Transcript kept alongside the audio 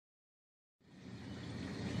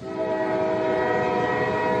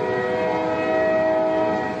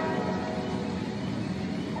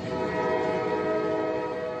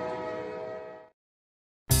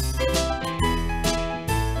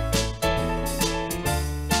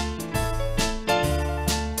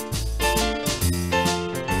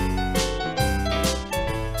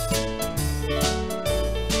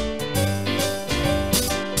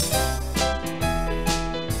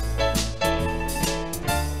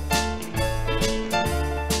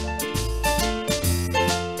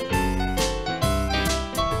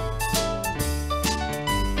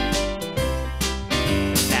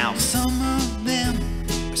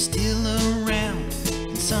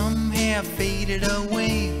faded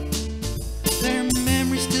away. Their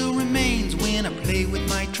memory still remains when I play with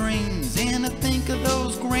my trains, and I think of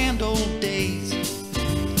those grand old days.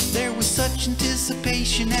 There was such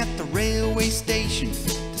anticipation at the railway station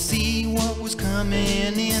to see what was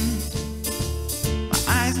coming in. My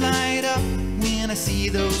eyes light up when I see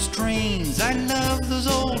those trains. I love those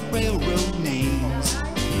old railroad names.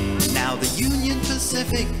 Now the Union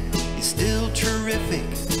Pacific is still terrific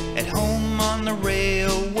at home on the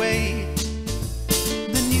railway.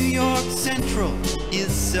 The New York Central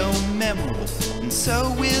is so memorable, and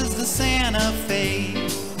so is the Santa Fe.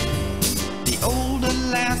 The old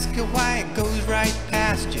Alaska, why it goes right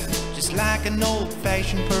past you, just like an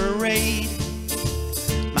old-fashioned parade.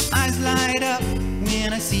 My eyes light up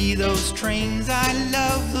when I see those trains. I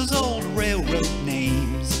love those old railroad names.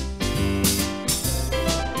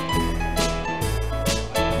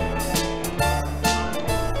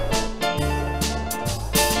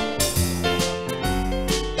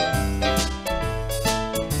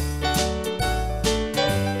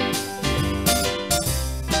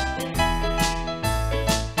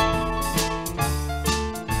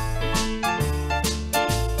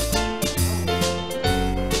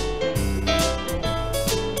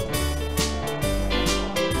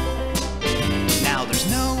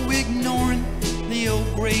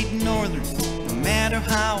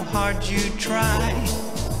 How hard you try.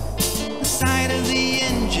 The sight of the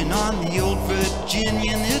engine on the old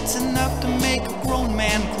Virginian, it's enough to make a grown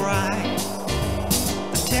man cry.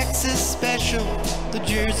 The Texas Special, the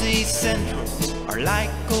Jersey Central are like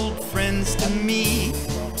old friends to me.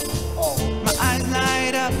 My eyes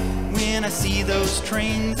light up when I see those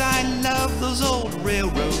trains. I love those old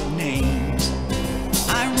railroad names.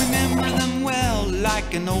 I remember them well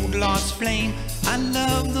like an old lost flame. I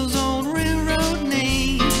love those old railroad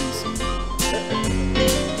names.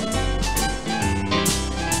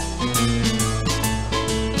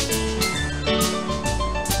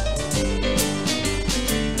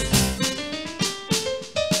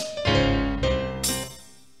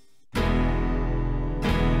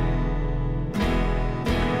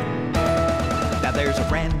 Now there's a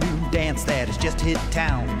brand new dance that has just hit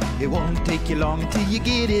town. It won't take you long until you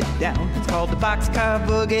get it down. It's called the Boxcar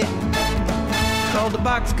Boogie. Called the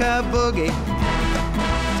Boxcar Boogie.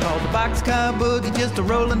 It's called the Boxcar Boogie, just a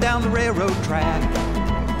rolling down the railroad track.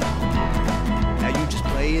 Now you just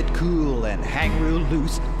play it cool and hang real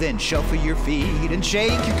loose, then shuffle your feet and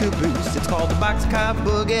shake your caboose. It's called the Boxcar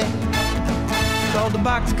Boogie. It's called the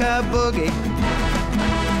Boxcar Boogie.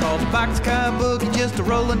 It's called the Boxcar Boogie, just a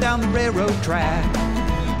rolling down the railroad track.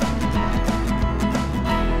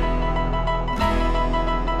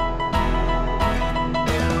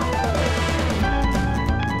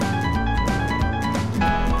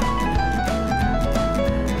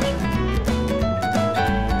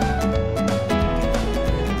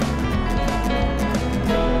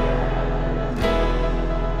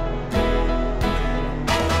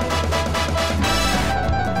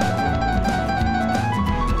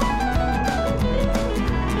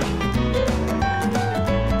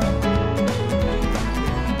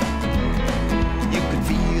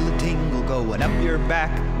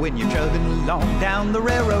 Back when you're chugging along down the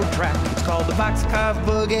railroad track. It's called the Boxcar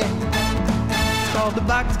Boogie. It's called the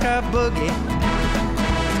Boxcar Boogie.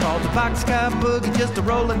 It's called the Boxcar Boogie, just a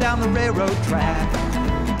rolling down the railroad track.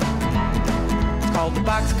 It's called the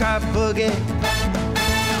Boxcar Boogie.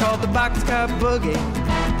 It's called the Boxcar Boogie.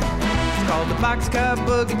 It's called the Boxcar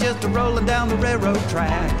Boogie, just a rolling down the railroad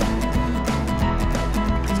track.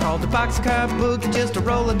 It's called the Boxcar Boogie, just a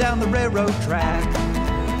rolling down the railroad track.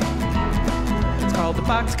 It's called the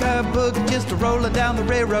Boxcar Boogie, just a rolling down the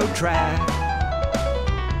railroad track.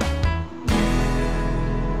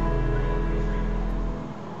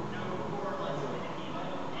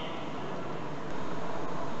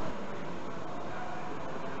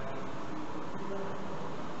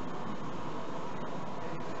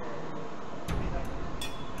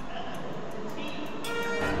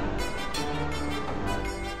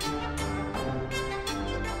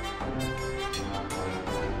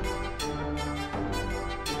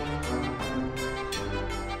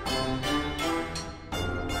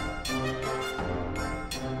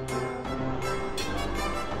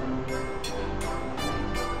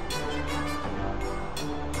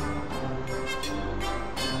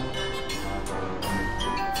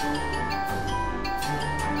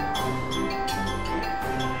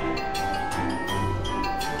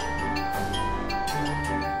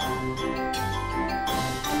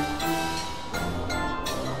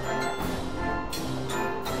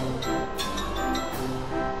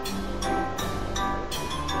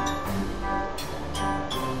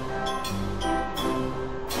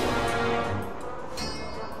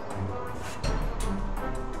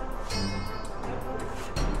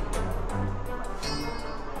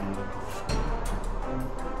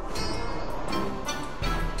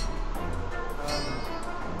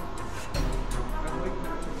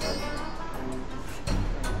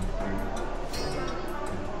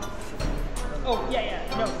 Oh, yeah,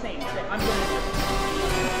 no, same. I'm going to just...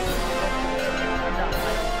 I'm done.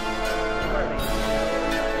 Where are they?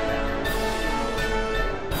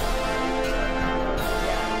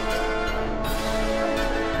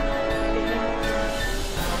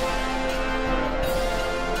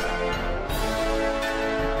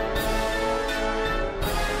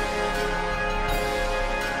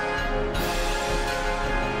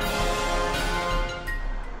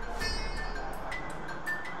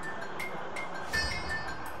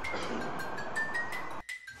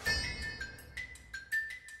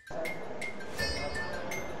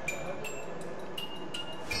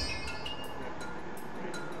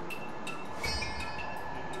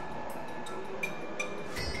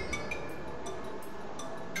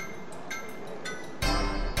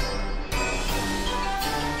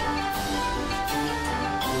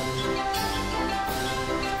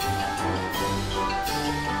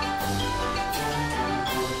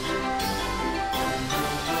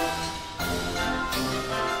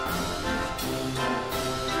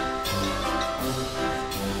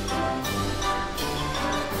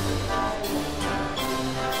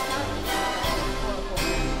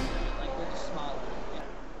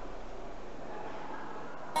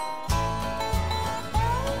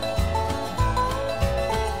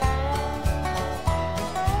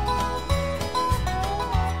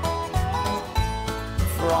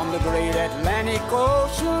 From the great Atlantic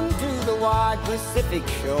Ocean to the wide Pacific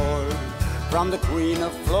shore, from the queen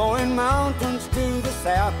of flowing mountains to the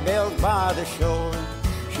south belt by the shore.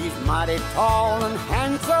 She's mighty tall and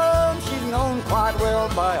handsome, she's known quite well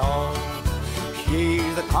by all.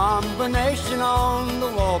 She's the combination on the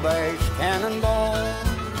Wabash Cannonball.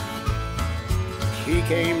 She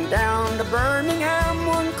came down to Birmingham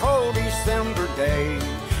one cold December day.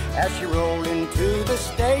 As she rolled into the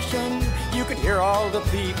station, you could hear all the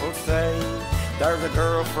people say, there's a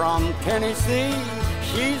girl from Tennessee,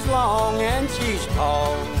 she's long and she's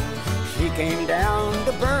tall. She came down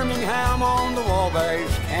to Birmingham on the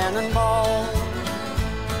Wabash Cannonball.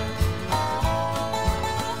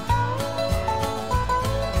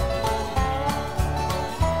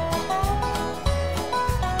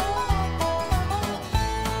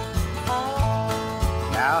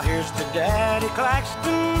 Now here's to Daddy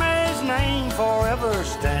Claxton, may his name forever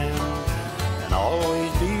stand, and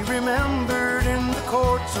always be remembered in the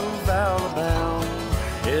courts of Alabama.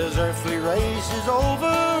 His earthly race is over,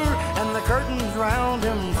 and the curtains round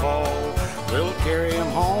him fall. We'll carry him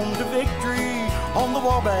home to victory on the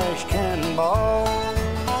Wabash Cannonball.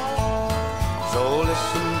 So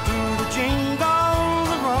listen to the jingle,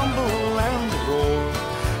 the rumble, and the roar,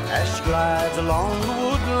 as she glides along the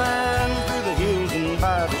woodland through the hills and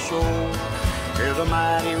by the shore. Hear the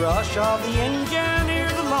mighty rush of the engine, hear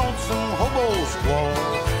the lonesome hobo squall.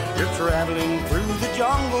 You're traveling through the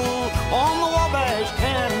jungle on the Wabash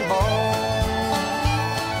Cannonball.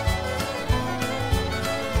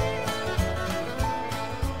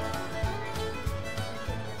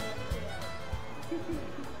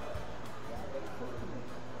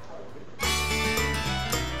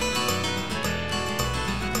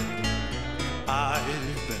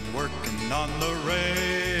 I've been working on the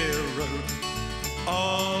railroad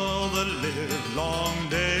all the livelong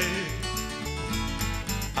day.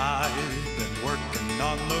 I've been working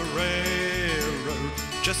on the railroad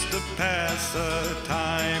just to pass the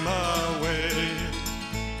time away.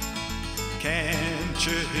 Can't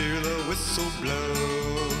you hear the whistle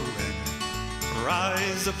blowing?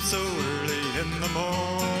 Rise up so early in the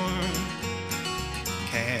morn.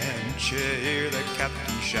 Can't you hear the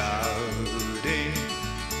captain shouting,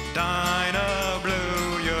 Dinah,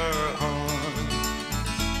 blow your horn.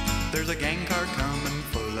 There's a gang car coming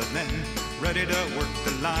full of men, ready to work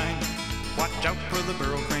the line. Watch out for the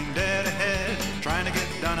burro crane dead ahead, trying to get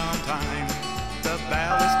done on time. The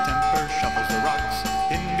ballast temper shuffles the rocks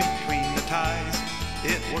in between the ties.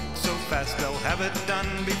 It works so fast they'll have it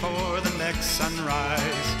done before the next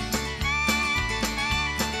sunrise.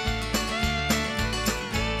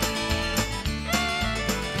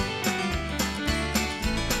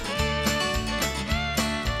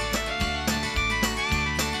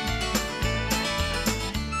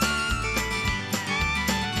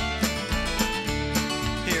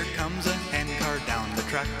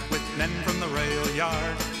 With men from the rail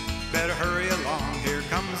yard, better hurry along, here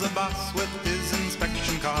comes the boss with his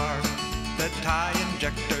inspection car. The tie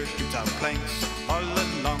injector shoots out planks all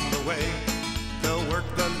along the way. They'll work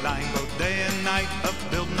the line both day and night of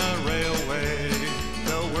building a railway.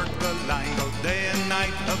 They'll work the line both day and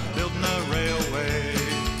night of building a railway.